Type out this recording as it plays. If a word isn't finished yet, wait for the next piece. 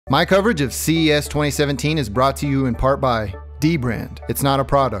My coverage of CES 2017 is brought to you in part by dbrand. It's not a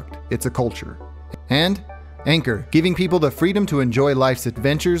product, it's a culture. And Anchor, giving people the freedom to enjoy life's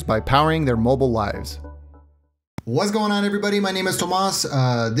adventures by powering their mobile lives. What's going on, everybody? My name is Tomas.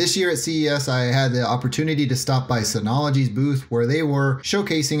 This year at CES, I had the opportunity to stop by Synology's booth where they were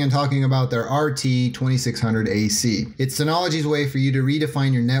showcasing and talking about their RT2600ac. It's Synology's way for you to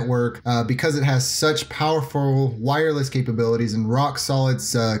redefine your network because it has such powerful wireless capabilities and rock-solid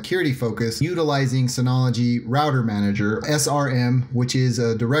security focus, utilizing Synology Router Manager, SRM, which is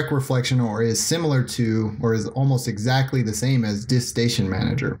a direct reflection or is similar to or is almost exactly the same as Disk Station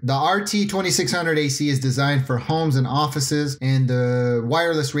Manager. The RT2600ac is designed for homes and offices, and the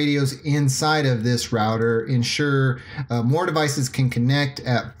wireless radios inside of this router ensure more devices can connect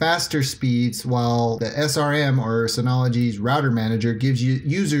at faster speeds, while the SRM, or Synology's Router Manager, gives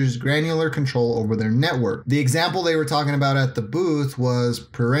users granular control over their network. The example they were talking about at the booth was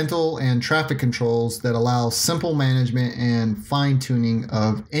parental and traffic controls that allow simple management and fine-tuning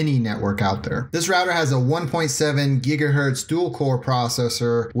of any network out there. This router has a 1.7 gigahertz dual-core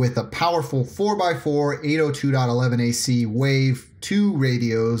processor with a powerful 4x4 802.11ac wave 2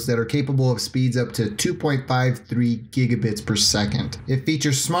 radios that are capable of speeds up to 2.53 gigabits per second. It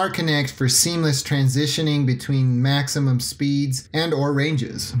features Smart Connect for seamless transitioning between maximum speeds and or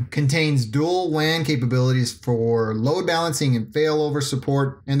ranges. Contains dual WAN capabilities for load balancing and failover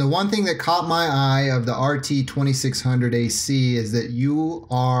support. And the one thing that caught my eye of the RT2600ac is that you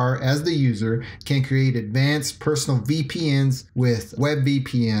are, as the user, can create advanced personal VPNs with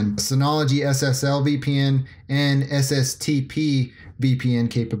WebVPN, Synology SSL VPN, and SSTP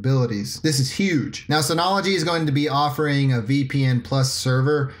VPN capabilities. This is huge. Now, Synology is going to be offering a VPN Plus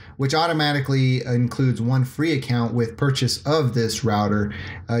server, which automatically includes one free account with purchase of this router.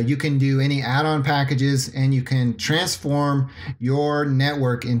 You can do any add-on packages, and you can transform your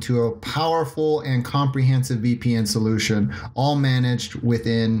network into a powerful and comprehensive VPN solution, all managed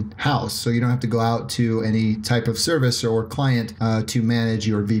within house. So you don't have to go out to any type of service or client to manage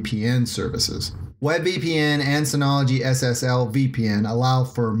your VPN services. WebVPN and Synology SSL VPN allow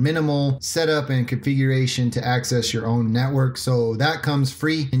for minimal setup and configuration to access your own network, so that comes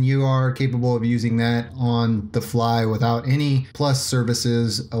free and you are capable of using that on the fly without any plus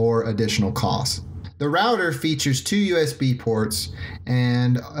services or additional costs. The router features 2 USB ports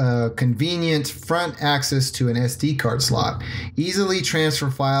and convenient front access to an SD card slot. Easily transfer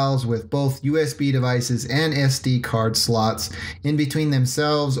files with both USB devices and SD card slots in between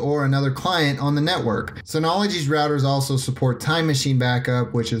themselves or another client on the network. Synology's routers also support time machine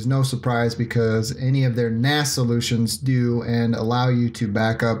backup, which is no surprise because any of their NAS solutions do, and allow you to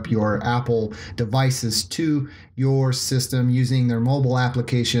back up your Apple devices to your system using their mobile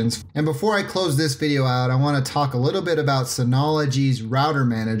applications. And before I close this video out, I want to talk a little bit about Synology's Router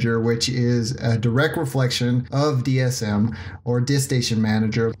Manager, which is a direct reflection of DSM, or Disk Station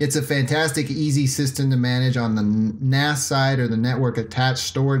Manager. It's a fantastic, easy system to manage on the NAS side, or the network attached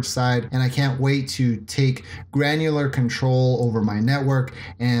storage side, and I can't wait to take granular control over my network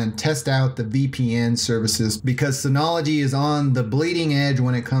and test out the VPN services, because Synology is on the bleeding edge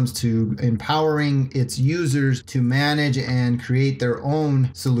when it comes to empowering its users to manage and create their own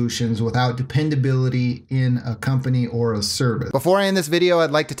solutions without dependability in a company or a service. Before I end this video,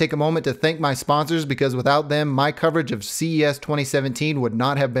 I'd like to take a moment to thank my sponsors, because without them, my coverage of CES 2017 would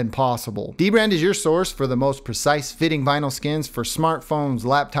not have been possible. dbrand is your source for the most precise fitting vinyl skins for smartphones,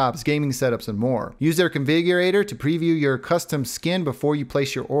 laptops, gaming setups, and more. Use their configurator to preview your custom skin before you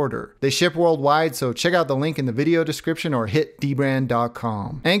place your order. They ship worldwide, so check out the link in the video description or hit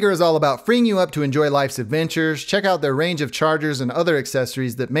dbrand.com. Anchor is all about freeing you up to enjoy life's adventures. Check out their range of chargers and other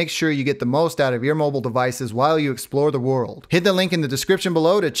accessories that make sure you get the most out of your mobile devices while you explore the world. Hit the link in the description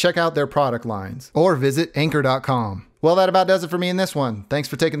below to check out their product lines, or visit anchor.com. Well, that about does it for me in this one. Thanks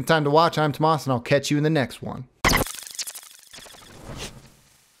for taking the time to watch. I'm Tomas, and I'll catch you in the next one.